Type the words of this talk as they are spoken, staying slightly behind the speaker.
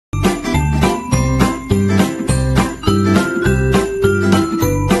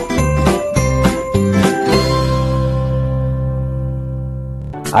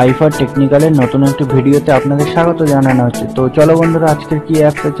আইফার টেকনিক্যালের নতুন একটি ভিডিওতে আপনাদের স্বাগত জানানো হচ্ছে। তো চলো বন্ধুরা, আজকের কি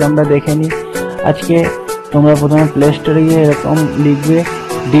অ্যাপস আছে আমরা দেখে নিই। আজকে তোমরা প্রথমে প্লে স্টোরে গিয়ে এরকম লিখবে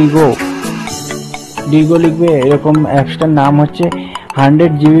ডিগো লিখবে। এরকম অ্যাপসটার নাম হচ্ছে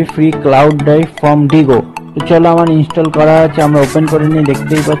 100 GB free cloud drive from ডিগো। তো চলো, আমার ইনস্টল করা আছে, আমরা ওপেন করে নিই।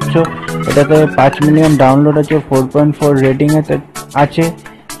 দেখতেই পাচ্ছ এটাতে 5 মিলিয়ন ডাউনলোড আছে, 4.4 রেটিং আছে।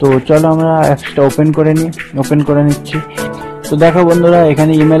 তো চলো আমরা অ্যাপসটা ওপেন করে নিচ্ছি। তো দেখো বন্ধুরা,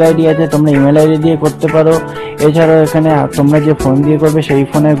 এখানে ইমেল আইডি আছে, তোমরা ইমেল আইডি দিয়ে করতে পারো। এছাড়াও এখানে তোমরা যে ফোন দিয়ে করবে সেই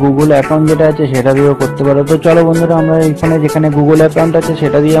ফোনে গুগল অ্যাকাউন্ট যেটা আছে সেটা দিয়েও করতে পারো। তো চলো বন্ধুরা, আমরা এই ফোনে যেখানে গুগল অ্যাকাউন্ট আছে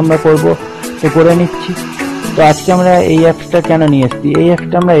সেটা দিয়ে আমরা করব, তো করে নিচ্ছি। তো আজকে আমরা এই অ্যাপসটা কেন নিয়ে এসেছি, এই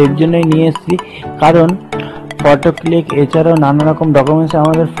অ্যাপসটা আমরা এর জন্যই নিয়ে এসেছি কারণ ফটো ক্লিক এছাড়াও নানা রকম ডকুমেন্টস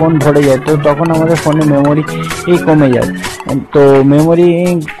আমাদের ফোন ভরে যায়, তো তখন আমাদের ফোনে মেমোরি কমে যায়। তো মেমোরি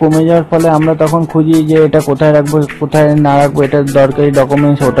কমে যাওয়ার ফলে আমরা তখন খুঁজি যে এটা কোথায় রাখবো কোথায় না রাখবো, এটার দরকারি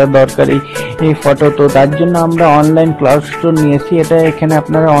ডকুমেন্টস ওটার দরকারি এই ফটো। তো তার জন্য আমরা অনলাইন ক্লাউড স্টোর নিয়েছি। এটা এখানে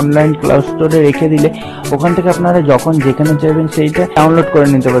আপনারা অনলাইন ক্লাউড স্টোরে রেখে দিলে ওখান থেকে আপনারা যখন যেখানে চাইবেন সেইটা ডাউনলোড করে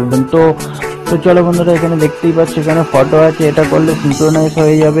নিতে পারবেন। তো চলো বন্ধুরা, এখানে দেখতেই পাচ্ছ এখানে ফটো আছে, এটা করলে সিনক্রোনাইজ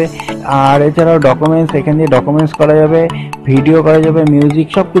হয়ে যাবে। আর এছাড়াও ডকুমেন্টস, এখান দিয়ে ডকুমেন্টস করা যাবে, ভিডিও করা যাবে, মিউজিক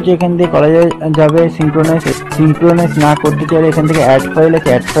সব কিছু এখান দিয়ে করা যাবে। সিনক্রোনাইজ না করতে চাইলে এখান থেকে অ্যাড ফাইল আছে,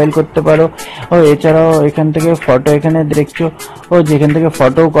 অ্যাড ফাইল করতে পারো। ও এছাড়াও এখান থেকে ফটো এখানে দেখছো যেখান থেকে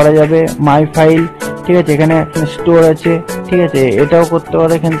ফটোও করা যাবে, মাই ফাইল, ঠিক আছে, এখানে স্টোর আছে, ঠিক আছে, এটাও করতে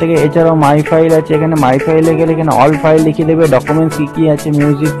পারো এখান থেকে। এছাড়াও মাই ফাইল আছে, এখানে মাই ফাইলে গেলে এখানে অল ফাইল লিখে দেবে, ডকুমেন্টস কি আছে,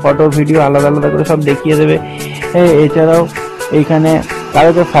 মিউজিক ফটো ভিডিও আলাদা আলাদা করে সব দেখিয়ে দেবে। এছাড়াও এইখানে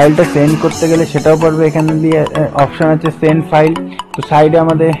কারোকে ফাইলটা সেন্ড করতে গেলে সেটাও পারবে, এখানে দিয়ে অপশন আছে সেন্ড ফাইল। তো সাইডে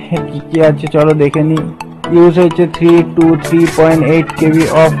আমাদের কি আছে চলো দেখে নিই। ইউজ হয়েছে 3 to 3.8 KB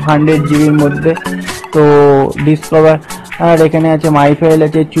অফ 100 GBর মধ্যে। তো ডিসকভার, আর এখানে আছে মাই ফাইল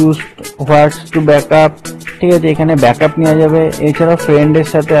আছে, চুজ হোয়াটস টু ব্যাকআপ, ঠিক আছে, এখানে ব্যাকআপ নেওয়া যাবে। এছাড়াও ফ্রেন্ডের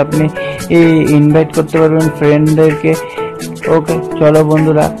সাথে আপনি ইনভাইট করতে পারবেন ফ্রেন্ডদেরকে। ওকে চলো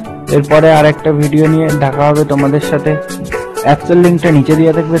বন্ধুরা, এরপরে আর একটা ভিডিও নিয়ে দেখা হবে তোমাদের সাথে। অ্যাপসের লিঙ্কটা নিচে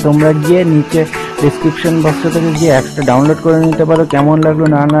দেওয়া থাকবে, তোমরা গিয়ে নিচে ডিসক্রিপশন বক্সে থেকে গিয়ে অ্যাপসটা ডাউনলোড করে নিতে পারো। কেমন লাগলো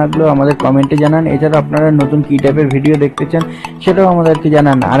না লাগলো আমাদের কমেন্টে জানান। এছাড়া আপনারা নতুন কী টাইপের ভিডিও দেখতে চান সেটাও আমাদেরকে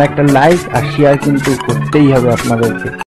জানান। আর একটা লাইক আর শেয়ার কিন্তু করতেই হবে আপনাদেরকে।